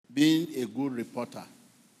a good reporter,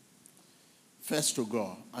 first to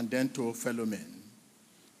God and then to fellow men.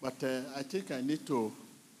 But I think I need to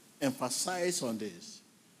emphasize on this.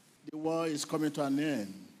 The war is coming to an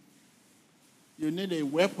end. You need a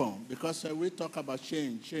weapon because we talk about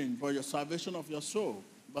change for your salvation of your soul.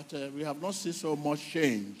 But we have not seen so much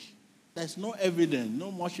change. There's no evidence,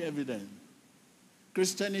 no much evidence.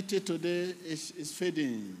 Christianity today is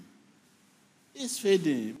fading. It's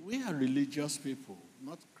fading. We are religious people,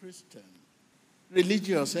 not Christian.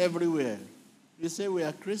 Religious everywhere. We say we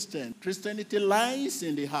are Christian. Christianity lies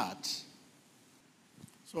in the heart.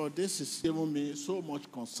 So this is giving me so much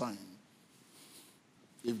concern.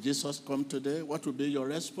 If Jesus comes today, what will be your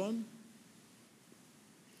response?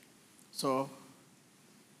 So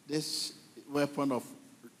this weapon of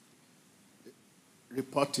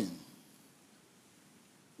reporting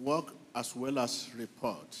work as well as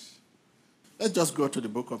report. Let's just go to the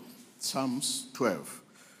book of Psalms 12,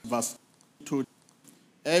 verse 2.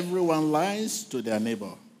 Everyone lies to their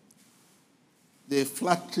neighbor. They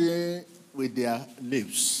flatter with their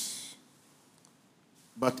lips,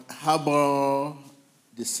 but harbor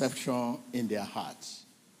deception in their hearts.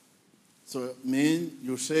 So mean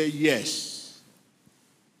you say yes,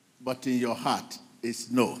 but in your heart is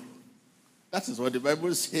no. That is what the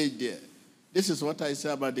Bible says there. This is what I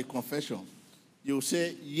say about the confession. You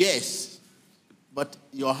say yes, but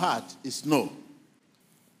your heart is no.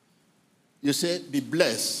 You say be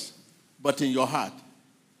blessed, but in your heart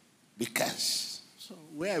be cursed. So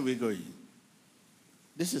where are we going?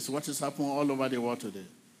 This is what is happening all over the world today.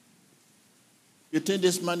 You think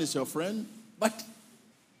this man is your friend, but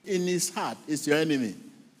in his heart is your enemy.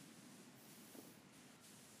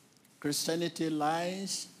 Christianity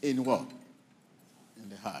lies in what? In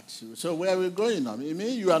the heart. So where are we going now? You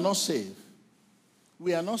mean you are not saved?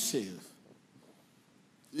 We are not saved.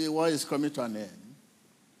 The war is coming to an end.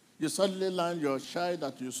 You suddenly learn your child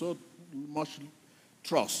that you so much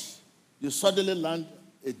trust. You suddenly learn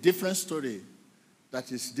a different story.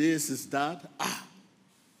 That is this, is that.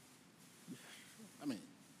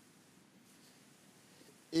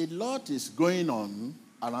 A lot is going on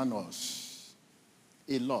around us.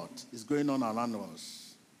 A lot is going on around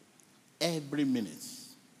us. Every minute.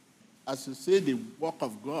 As you see the work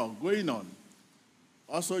of God going on,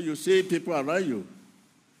 also you see people around you.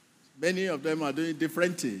 Many of them are doing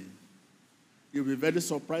different things. You'll be very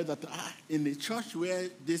surprised that in the church where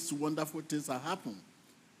these wonderful things are happening.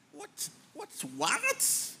 What?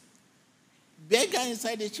 Beggar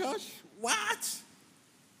inside the church? What?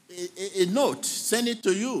 A note, send it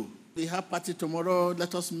to you. We have party tomorrow,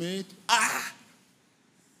 let us meet.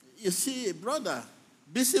 You see a brother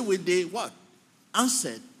busy with the what?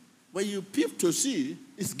 Answered. When you peep to see,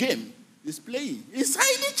 it's game. It's playing inside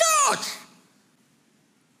the church.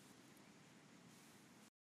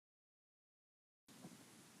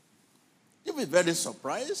 You'll be very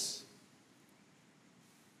surprised.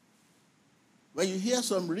 When you hear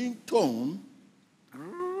some ringtone,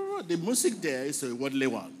 the music there is a worldly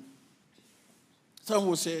one. Some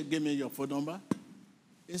will say, give me your phone number.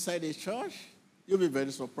 Inside the church, you'll be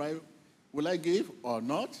very surprised. Will I give or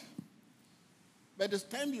not? By the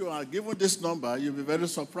time you are given this number, you'll be very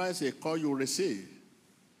surprised a call you receive.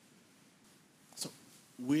 So,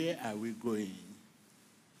 where are we going?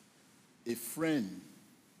 A friend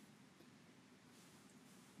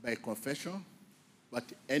by confession, but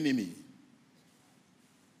enemy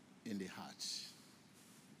in the heart.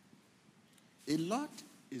 A lot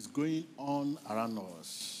is going on around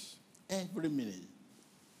us every minute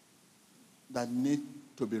that need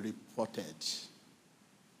to be reported.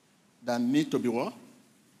 That need to be what?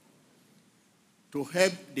 To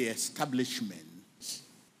help the establishment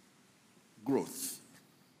growth.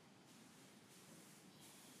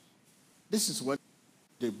 This is what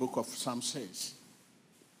the book of Psalms says.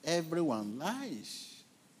 Everyone lies.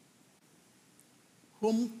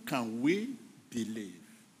 Whom can we believe?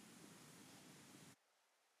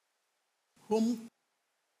 Whom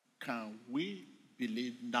can we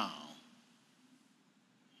believe now?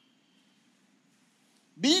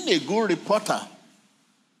 Being a good reporter,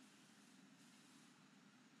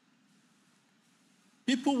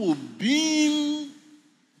 people will beam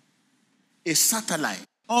a satellite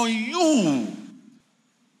on you.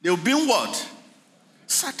 They'll beam what?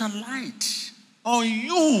 Satellite on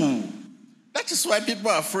you. That is why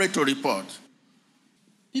people are afraid to report.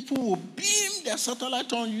 People will beam their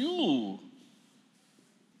satellite on you,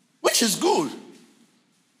 which is good.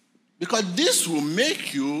 Because this will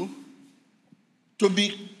make you to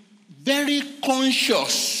be very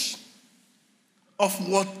conscious of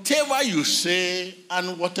whatever you say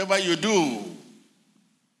and whatever you do.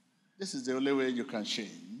 This is the only way you can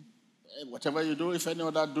change. Whatever you do, if any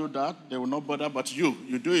other do that, they will not bother. But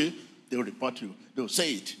you do it, they will report you. They will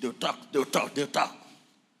say it. They will talk. You'll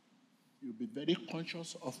be very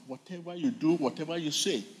conscious of whatever you do, whatever you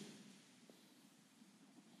say.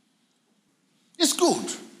 It's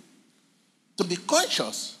good to be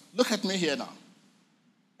conscious. Look at me here now.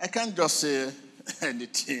 I can't just say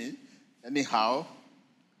anything, anyhow,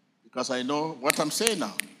 because I know what I'm saying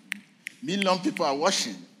now. Million people are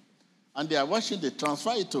watching, and they are watching, they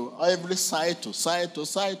transfer it to every side, to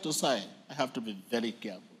side. I have to be very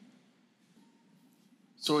careful.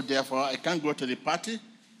 So therefore, I can't go to the party.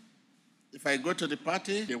 If I go to the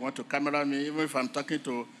party, they want to camera me, even if I'm talking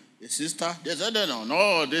to a sister, they say,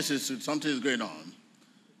 no, something is going on.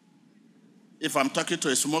 If I'm talking to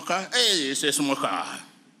a smoker, hey, it's a smoker.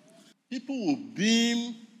 People will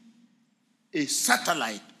beam a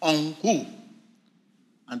satellite on who?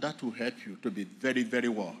 And that will help you to be very, very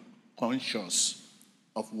well conscious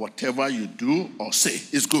of whatever you do or say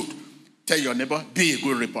is good. Tell your neighbor, be a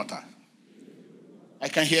good reporter. I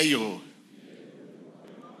can hear you.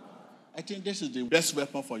 I think this is the best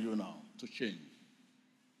weapon for you now to change.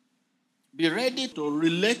 Be ready to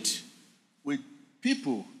relate with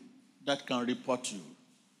people that can report you.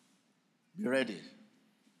 Be ready.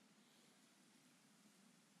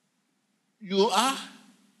 You are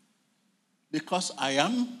because I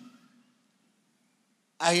am.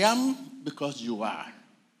 I am because you are.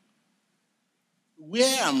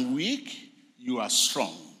 Where I'm weak, you are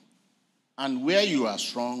strong. And where you are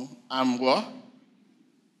strong, I'm what?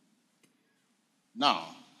 Now,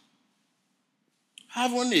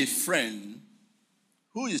 having a friend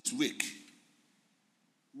who is weak,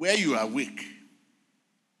 where you are weak,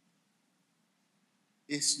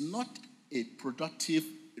 is not a productive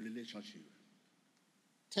relationship.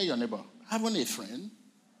 Tell your neighbor, having a friend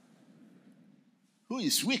who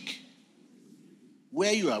is weak,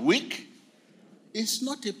 where you are weak, is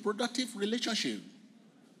not a productive relationship.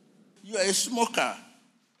 You are a smoker.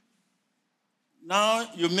 Now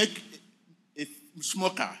you make a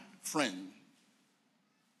smoker friend.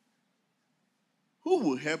 Who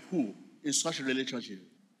will help who in such a relationship?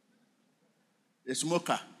 A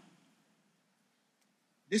smoker.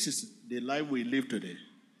 This is the life we live today.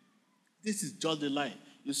 This is just the life.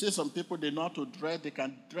 You see some people, they know how to dress, they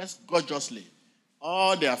can dress gorgeously.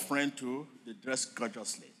 All their friends too, they dress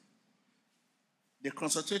gorgeously. They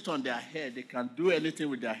concentrate on their hair, they can do anything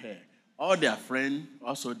with their hair. All their friends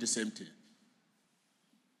also the same thing.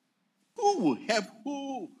 Who will help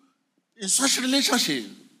who in such a relationship?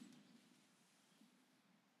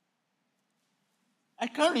 I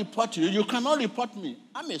can't report you. You cannot report me.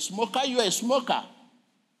 I'm a smoker. You are a smoker.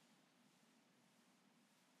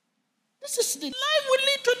 This is the life we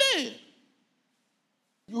live today.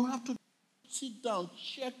 You have to sit down,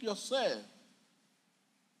 check yourself.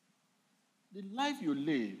 The life you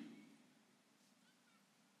live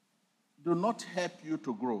do not help you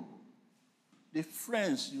to grow. The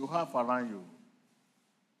friends you have around you,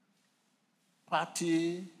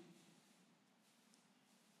 party,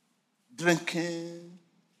 drinking,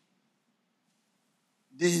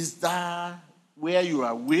 this, that, where you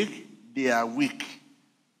are weak, they are weak.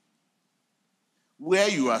 Where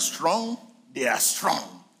you are strong, they are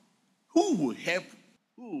strong. Who will help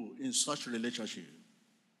who in such a relationship?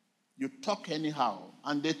 You talk anyhow,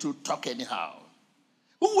 and they too talk anyhow.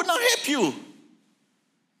 Who would not help you?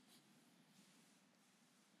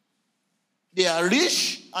 They are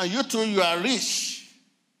rich, and you too, you are rich.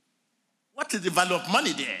 What is the value of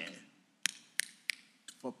money there?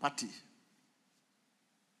 For party.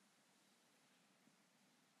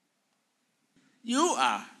 You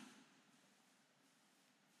are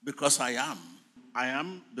because I am. I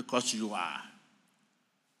am because you are.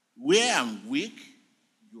 Where I'm weak,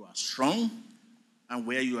 you are strong. And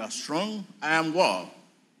where you are strong, I am what?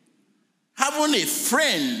 Having a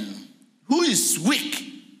friend who is weak,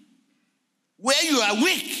 where you are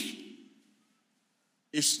weak,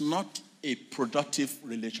 is not a productive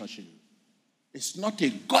relationship. It's not a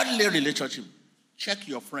godly relationship. Check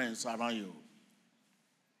your friends around you.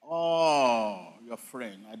 Oh, your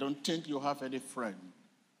friend. I don't think you have any friend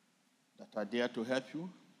that are there to help you.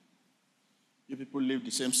 You people live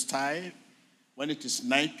the same style. When it is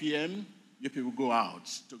 9 p.m., you people go out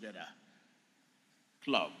together.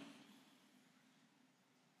 Club.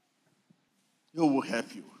 Who will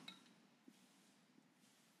help you?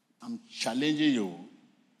 I'm challenging you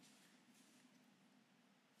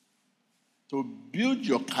to build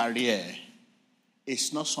your career.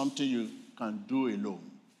 It's not something you can do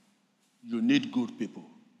alone. You need good people.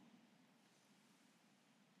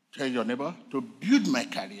 Tell your neighbor, to build my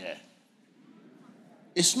career,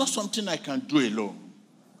 it's not something I can do alone.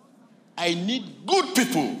 I need good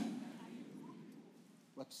people.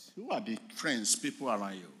 But who are the friends, people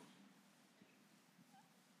around you?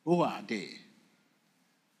 Who are they?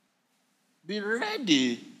 Be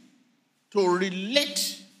ready to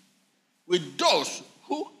relate with those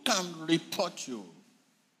who can report you.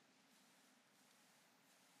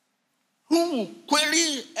 Who will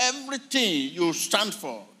query everything you stand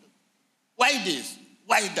for. Why this?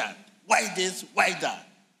 Why that? Why this? Why that?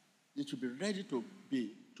 You should be ready to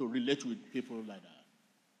relate with people like that.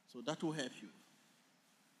 So that will help you.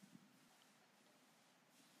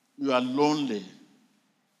 You are lonely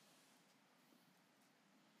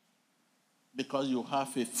because you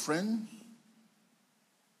have a friend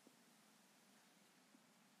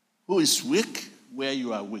who is weak where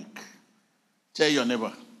you are weak. Tell your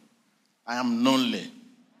neighbor, I am lonely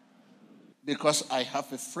because I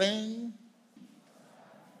have a friend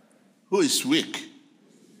who is weak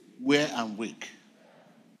where I'm weak.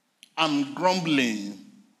 I'm grumbling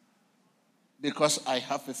because I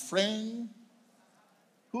have a friend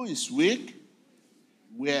who is weak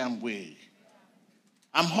where I'm weak.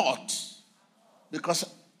 I'm hot because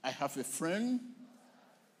I have a friend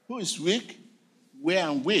who is weak where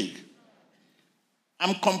I'm weak.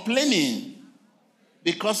 I'm complaining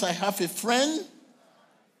because I have a friend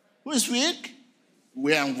who is weak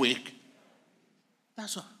where I'm weak.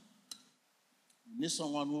 That's all. You need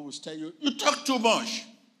someone who will tell you, you talk too much.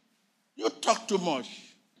 You talk too much.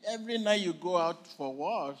 Every night you go out for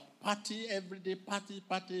what? Party, every day, party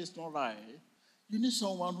is not right. You need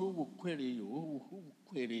someone who will query you, who will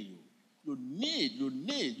query you.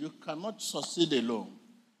 You cannot succeed alone.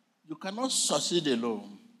 You cannot succeed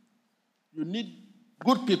alone. You need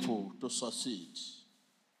good people to succeed.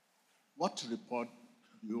 What report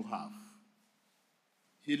do you have?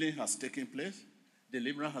 Healing has taken place.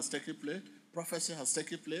 Deliverance has taken place. Prophecy has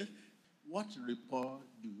taken place. What report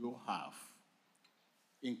do you have?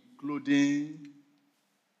 Including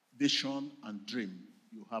vision and dream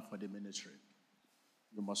you have for the ministry.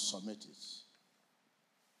 You must submit it.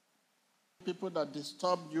 People that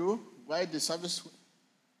disturbed you while the service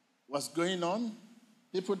was going on,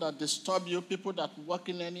 people that disturb you, people that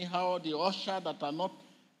working anyhow, the usher that are not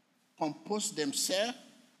composed themselves,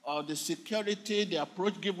 or the security, the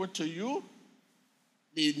approach given to you,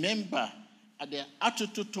 the member and their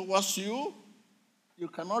attitude towards you, you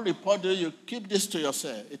cannot report it. You keep this to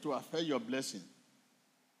yourself. It will affect your blessing.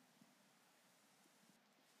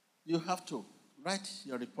 You have to write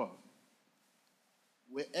your report.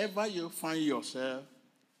 Wherever you find yourself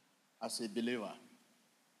as a believer,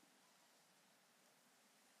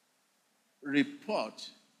 report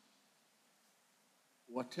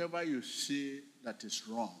whatever you see that is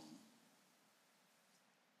wrong.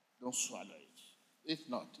 Don't swallow it. If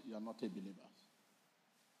not, you are not a believer.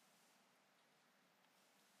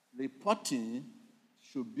 Reporting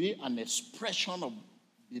should be an expression of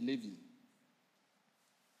believing.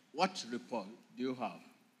 What report do you have?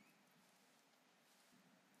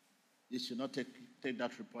 You should not take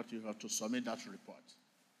that report. You have to submit that report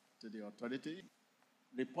to the authority.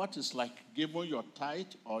 Report is like giving your tithe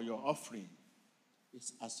or your offering.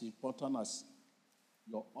 It's as important as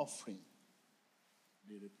your offering,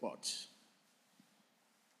 the report.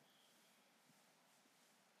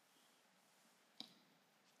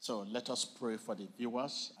 So let us pray for the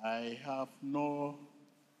viewers. I have no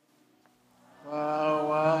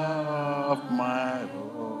power of my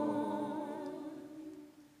own.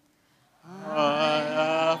 I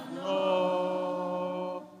have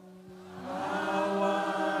no power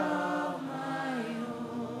of my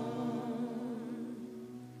own.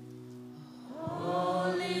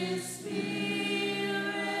 Holy Spirit,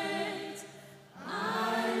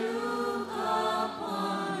 I look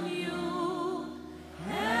upon you.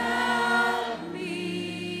 Help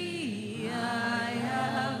me, I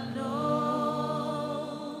have no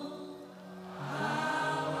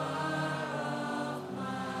power of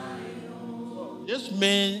my own. This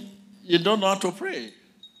means you don't know how to pray.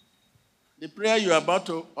 The prayer you are about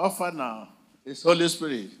to offer now is Holy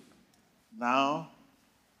Spirit. Now,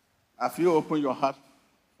 have you opened your heart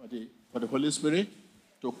for the Holy Spirit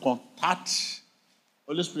to contact?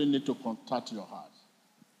 Holy Spirit needs to contact your heart.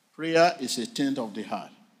 Prayer is a thing of the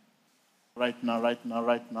heart. Right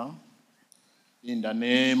now. In the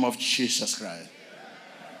name of Jesus Christ.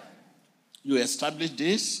 You establish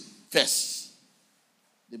this first.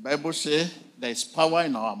 The Bible says there is power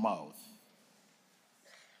in our mouth.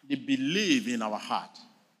 The belief in our heart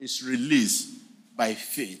is released by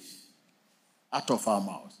faith out of our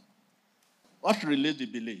mouth. What releases the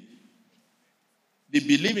belief? The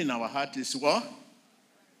belief in our heart is what?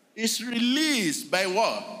 It's released by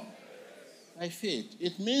what? By faith.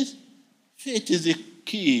 It means Faith is the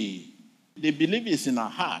key. The belief is in our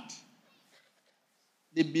heart.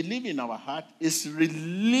 The belief in our heart is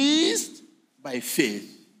released by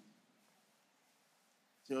faith.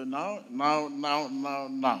 So now.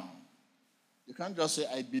 You can't just say,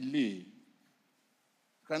 I believe.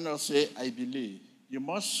 You cannot say, I believe. You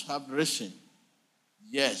must have reason.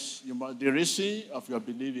 Yes, you must. The reason of your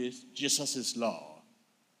belief is Jesus is Lord.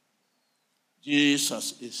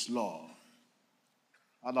 Jesus is Lord.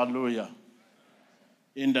 Hallelujah.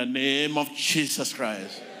 In the name of Jesus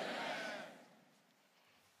Christ.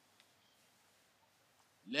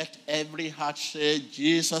 Let every heart say,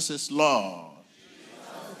 Jesus is Lord.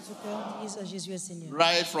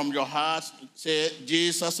 Right from your heart, say,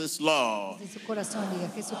 Jesus is Lord.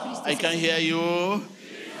 I can hear you.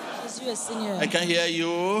 I can hear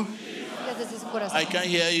you. I can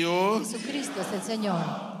hear you.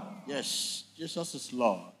 Yes, Jesus is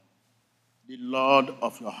Lord. The Lord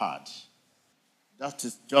of your heart. That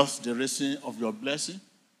is just the reason of your blessing.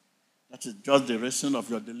 That is just the reason of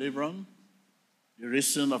your deliverance. The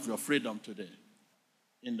reason of your freedom today.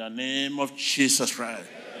 In the name of Jesus Christ.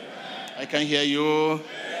 I can hear you.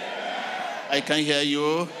 I can hear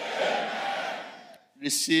you.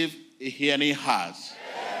 Receive a hearing heart.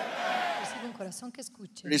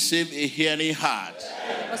 Receive a hearing heart.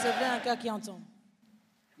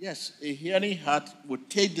 Yes, a hearing heart will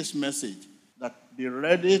take this message that be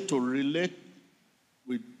ready to relate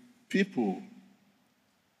with people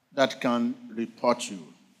that can report you.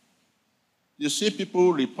 You see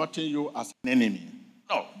people reporting you as an enemy.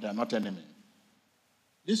 No, they are not enemy.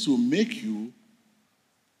 This will make you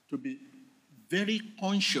to be very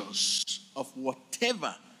conscious of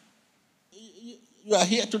whatever. You are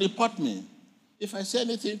here to report me. If I say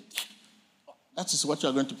anything, that is what you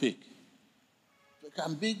are going to pick. You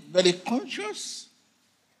can be very conscious.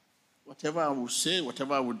 Whatever I will say,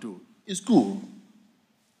 whatever I will do, is good.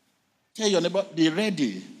 Tell your neighbor, be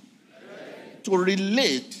ready to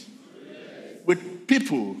relate with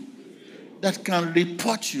people that can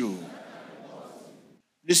report you.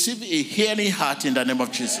 Receive a hearing heart in the name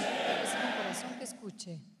of Jesus.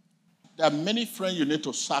 There are many friends you need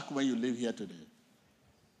to sack when you leave here today.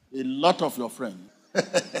 A lot of your friends.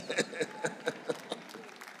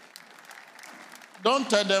 Don't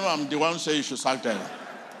tell them I'm the one saying you should sack them.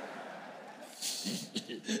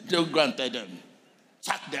 Don't go and tell them.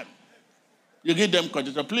 Sack them. You give them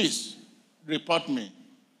credit. Please, report me.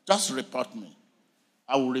 Just report me.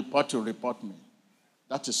 I will report you, report me.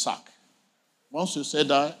 That is sack. Once you say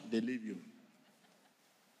that, they leave you.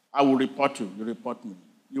 I will report you, you report me.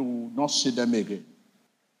 You will not see them again.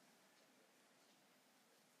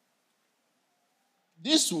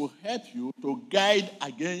 This will help you to guide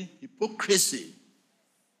against hypocrisy.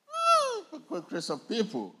 Hypocrisy of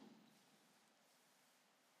people.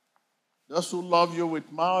 Those who love you with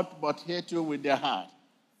mouth but hate you with their heart.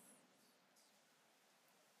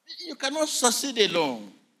 You cannot succeed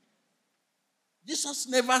alone. Jesus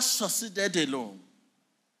never succeeded alone.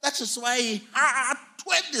 That is why he had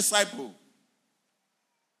 12 disciples.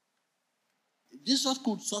 If Jesus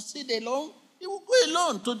could succeed alone, he would go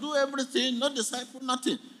alone to do everything, no disciple,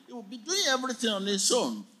 nothing. He would be doing everything on his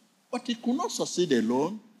own. But he could not succeed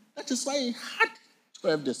alone. That is why he had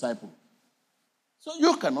 12 disciples. So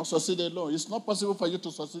you cannot succeed alone. It's not possible for you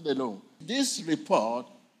to succeed alone. This report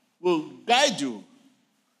will guide you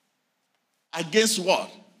against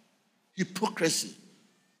what? Hypocrisy.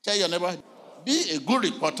 Tell your neighbor, be a good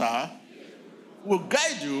reporter will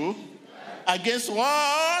guide you against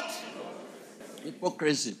what?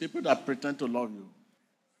 Hypocrisy. People that pretend to love you.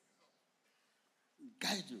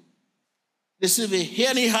 Guide you. Receive a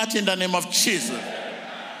hearing heart in the name of Jesus.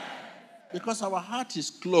 Because our heart is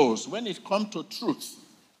closed when it comes to truth.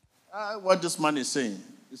 What this man is saying.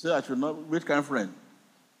 He said, I should not, which kind of friend?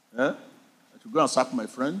 I should go and sack my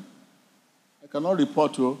friend. I cannot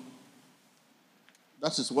report you.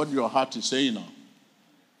 That is what your heart is saying now.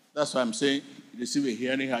 That's why I'm saying, receive a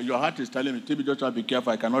hearing heart. Your heart is telling me, TB Joshua, be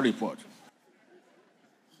careful, I cannot report.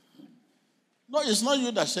 No, it's not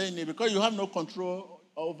you that's saying it because you have no control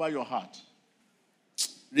over your heart.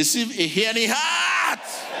 Receive a hearing heart.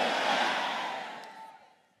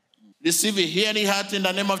 Receive a hearing heart in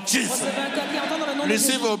the name of Jesus.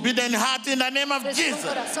 Receive obedient heart in the name of Jesus.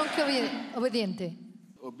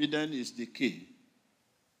 Obedience is the key.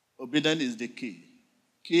 Obedience is the key.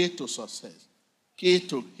 Key to success. Key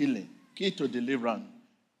to healing. Key to deliverance.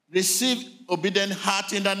 Receive obedient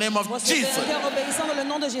heart in the name of Jesus.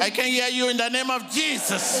 I can hear you in the name of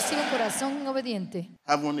Jesus.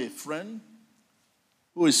 Having a friend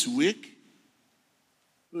who is weak,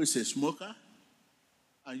 who is a smoker,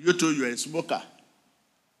 and you too, you're a smoker.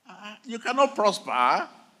 You cannot prosper. I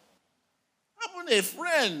have a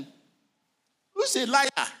friend who's a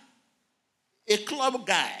liar, a club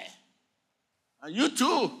guy. And you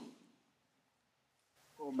too.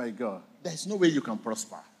 Oh my God. There's no way you can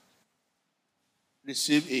prosper.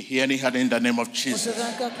 Receive a hearing heart in the name of Jesus.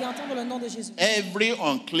 Every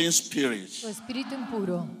unclean spirit, espíritu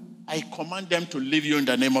impuro, I command them to leave you in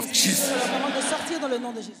the name of Jesus.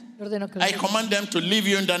 I command them to leave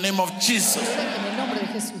you in the name of Jesus.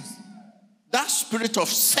 That spirit of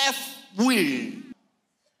self-will,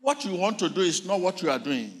 what you want to do is not what you are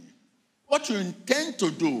doing. What you intend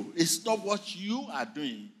to do is not what you are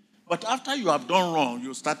doing. But after you have done wrong,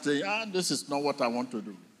 you start saying, this is not what I want to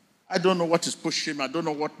do. I don't know what is pushing me. I don't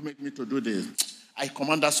know what made me to do this. I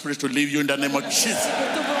command that spirit to leave you in the name of Jesus.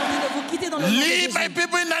 Leave my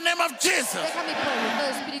people in the name of Jesus.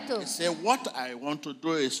 He said, what I want to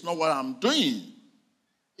do is not what I'm doing.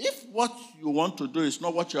 If what you want to do is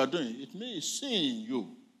not what you are doing, it means seeing you.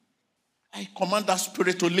 I command that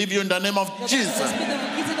spirit to leave you in the name of Jesus.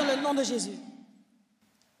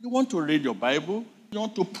 You want to read your Bible, you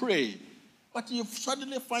want to pray, but you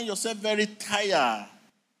suddenly find yourself very tired.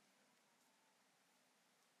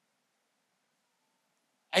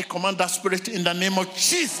 I command that spirit in the name of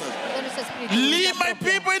Jesus. Leave my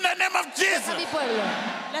people in the name of Jesus.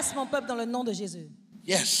 Laisse mon peuple dans le nom de Jésus.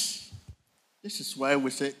 Yes. This is why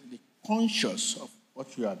we say be conscious of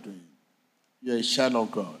what you are doing. You are a child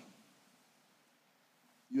of God.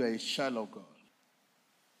 You are a child of God.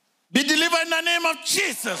 Be delivered in the name of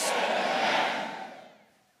Jesus.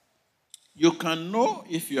 You can know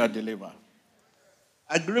if you are delivered.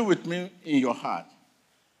 Agree with me in your heart.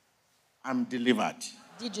 I'm delivered.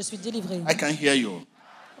 Dites, je suis délivré. I can hear you.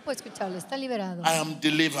 No puedo escucharle, está liberado. I am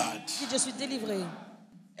delivered. Dites, je suis délivré.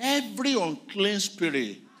 Every unclean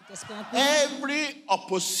spirit, every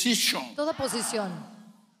opposition, Toda posición.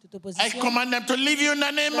 I command them to leave you in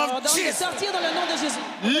the name of Jesus. Sortir dans le nom de Jésus.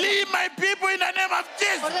 Leave my people in the name of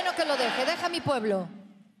Jesus. Ordeno que lo deje. Deja mi pueblo.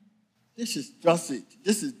 This is just it.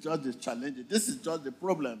 This is just the challenge. This is just the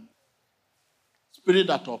problem. Spirit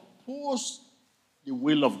that oppose the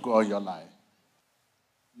will of God in your life.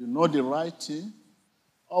 You know the right thing.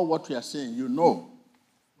 All what we are saying, you know.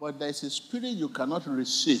 But there is a spirit you cannot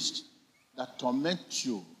resist that torments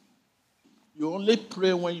you. You only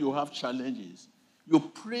pray when you have challenges. You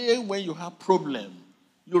pray when you have problems.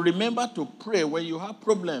 You remember to pray when you have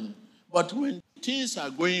problems. But when things are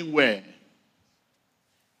going well,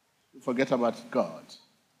 you forget about God.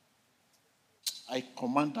 I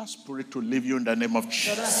command that spirit to leave you in the name of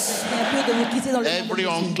Jesus. Every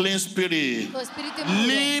unclean spirit,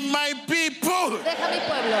 leave my people. Deja mi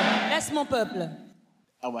pueblo. Laisse mon peuple.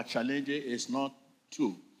 Our challenge is not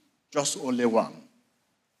two, just only one.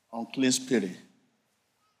 Unclean spirit.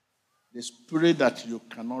 The spirit that you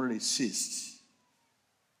cannot resist.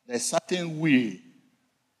 There's certain way.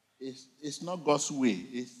 It's not God's way.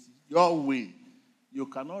 It's your way. You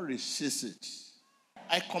cannot resist it.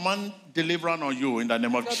 I command deliverance on you in the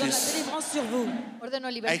name of Jesus.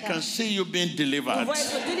 I can see you being delivered.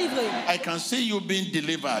 I can see you being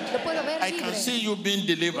delivered. I can see you being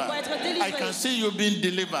delivered. I can see you being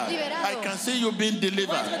delivered. I can see you being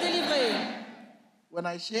delivered. When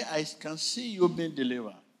I say I can see you being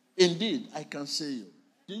delivered, indeed, I can see you.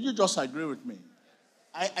 Did you just agree with me?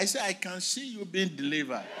 I say I can see you being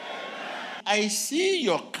delivered. I see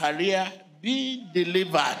your career being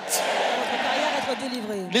delivered.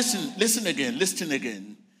 Listen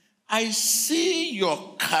again. I see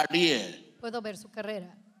your career Puedo ver su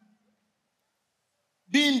carrera.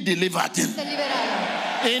 being delivered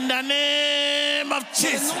in the name of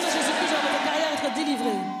Jesus.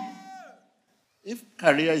 If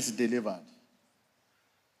career is delivered,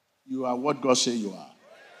 you are what God says you are.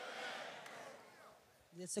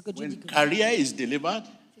 When career is delivered,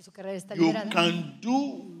 you can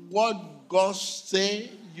do what God says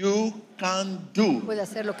you can do. Puede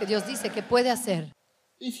hacer lo que Dios dice que puede hacer.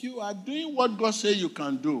 If you are doing what God says you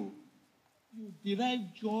can do, you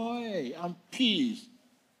derive joy and peace.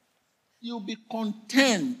 You'll be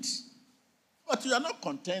content. But you are not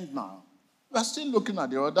content now. You are still looking at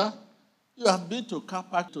the order. You have been to car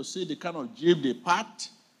park to see the kind of Jeep they parked,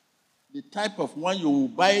 the type of one you will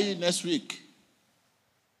buy next week,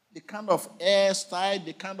 the kind of hairstyle,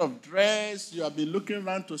 the kind of dress. You have been looking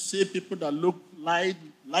around to see people that look light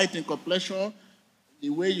in complexion, the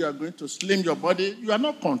way you are going to slim your body. You are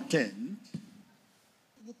not content.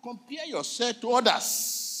 You compare yourself to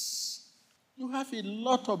others. You have a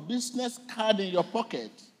lot of business card in your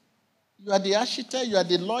pocket. You are the architect, you are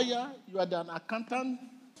the lawyer, you are an accountant.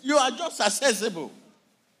 You are just accessible.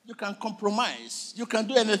 You can compromise. You can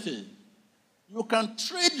do anything. You can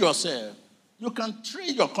trade yourself. You can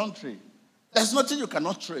trade your country. There's nothing you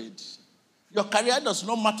cannot trade. Your career does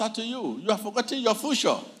not matter to you. You have forgotten your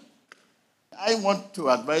future. I want to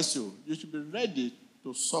advise you, you should be ready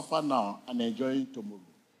to suffer now and enjoy tomorrow.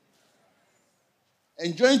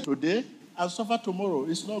 Enjoying today and suffer tomorrow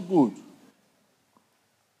is not good.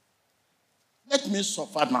 Let me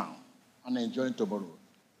suffer now and enjoy tomorrow.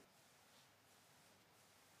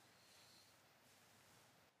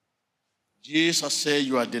 Jesus said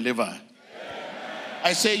you are delivered.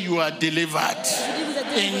 I say you are delivered.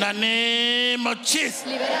 In the name of Jesus.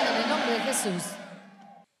 Liberado en el nombre de Jesús.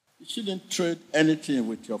 You shouldn't trade anything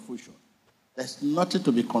with your future. There's nothing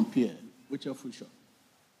to be compared with your future.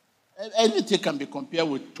 Anything can be compared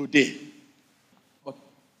with today. But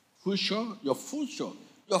your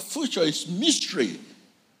future is mystery.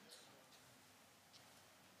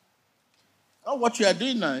 Not what you are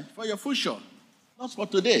doing now for your future, not for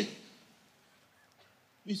today.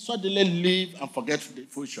 We suddenly live and forget the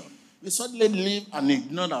future. We suddenly live and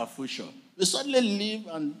ignore our future. We suddenly live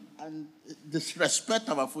and disrespect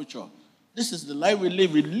our future. This is the life we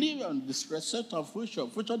live. We live and disrespect our future.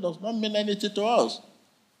 Future does not mean anything to us.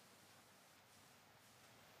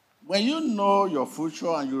 When you know your future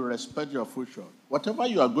and you respect your future, whatever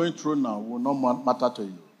you are going through now will not matter to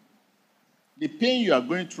you. The pain you are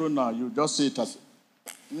going through now, you just see it as,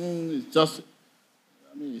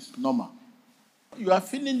 it's normal. You are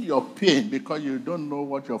feeling your pain because you don't know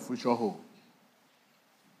what your future holds.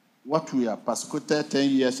 What we are persecuted 10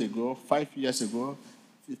 years ago, 5 years ago,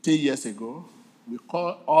 15 years ago, we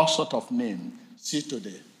call all sorts of names. See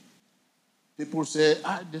today. People say,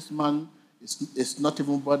 this man is not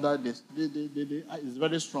even bothered. He's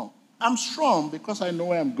very strong. I'm strong because I know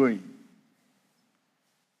where I'm going.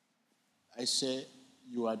 I say,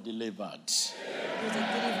 you are delivered.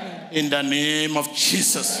 In the name of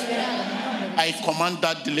Jesus. I command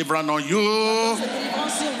that deliverance on you.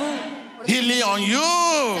 Healing on you.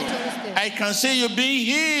 I can see you being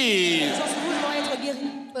healed.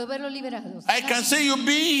 I can see you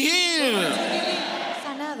being healed.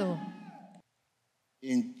 Sanado.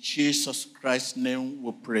 In Jesus Christ's name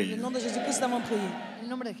we pray. En el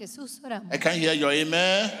nombre de Jesús oramos. I can hear your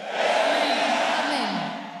amen.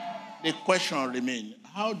 Amén. The question remains,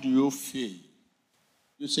 how do you feel?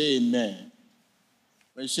 You say amen.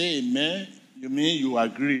 When you say amen, you mean you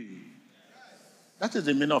agree. That is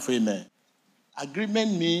the meaning of amen.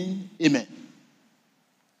 Agreement means amen.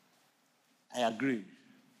 I agree.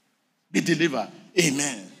 Be delivered.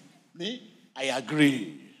 Amen. Me, I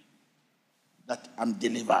agree that I'm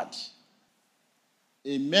delivered.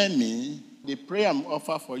 Amen means the prayer I'm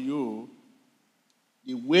offering for you,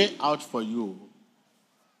 the way out for you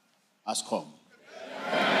has come.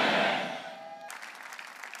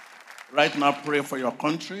 Right now, pray for your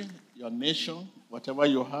country, your nation, whatever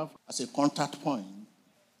you have, as a contact point.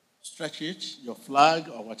 Stretch it, your flag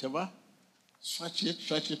or whatever. Stretch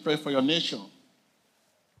it, pray for your nation.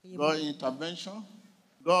 God intervention.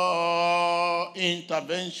 God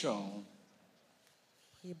intervention.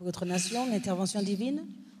 Priez pour votre nation, l'intervention divine.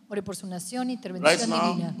 Ore por su nación, Right intervención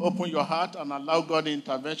now, divina. open your heart and allow God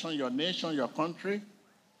intervention, your nation, your country.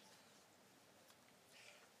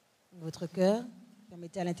 Votre cœur.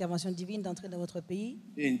 Permettez à l'intervention divine d'entrer dans votre pays.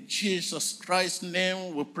 In Jesus Christ's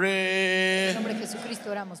name we En pray. nombre de Jesucristo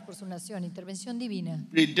oramos por su nación, intervención divina.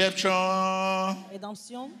 Redemption.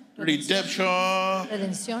 Rédemption. Redemption.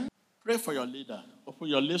 Redención. Pray for your leader. Open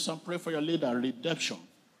your lips and pray for your leader. Redemption.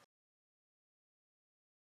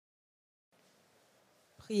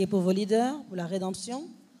 Priez pour vos leaders, pour la rédemption.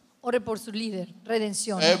 Ore por su líder,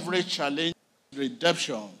 redención. Every challenge,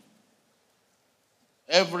 redemption.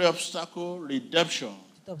 Every obstacle, redemption.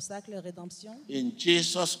 Tout obstacle, rédemption. In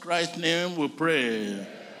Jesus Christ's name we pray.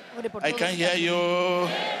 Ore por I todos can los hear casos. you.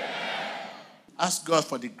 Ask God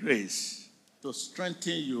for the grace to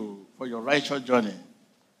strengthen you for your righteous journey.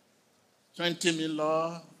 Strengthen me,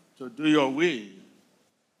 Lord, to do your will.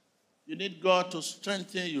 You need God to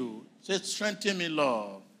strengthen you. Say, strengthen me,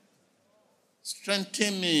 Lord.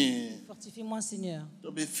 Strengthen me Fortifie-moi, Seigneur.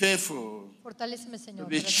 to be faithful, Fortaléceme, to Señor.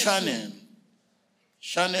 be para ser fiel,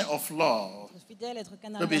 channel of love, Être fidèle, être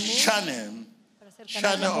canal to be d'amour. para ser canal de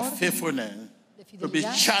channel amor, of faithfulness, de to be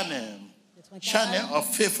fidelidad, D'être un channel canal.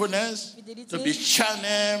 of faithfulness, to be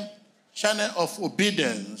channel of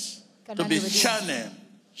obedience, to Canal be de obediencia.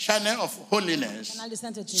 channel of holiness. Canal de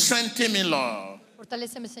sainteté. Strengthen me, Lord.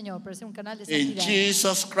 Fortaléceme, Señor, para ser un canal de In santidad.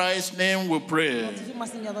 Jesus Christ's name we pray. Fortifie-moi,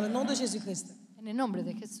 Seigneur, dans le nom de Jésus-Christ. En el nombre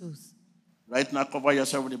de Jesús. Right now, cover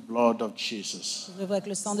yourself with the blood of Jesus. Couvrez-vous avec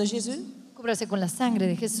le sang de Jésus. Cúbrase con la sangre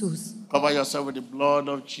de Jesús. Cover yourself with the blood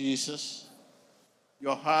of Jesus.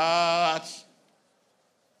 Your heart,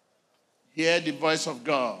 hear the voice of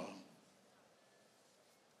God.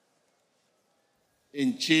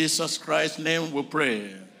 In Jesus Christ's name we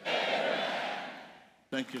pray.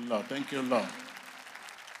 Thank you, Lord. Thank you, Lord.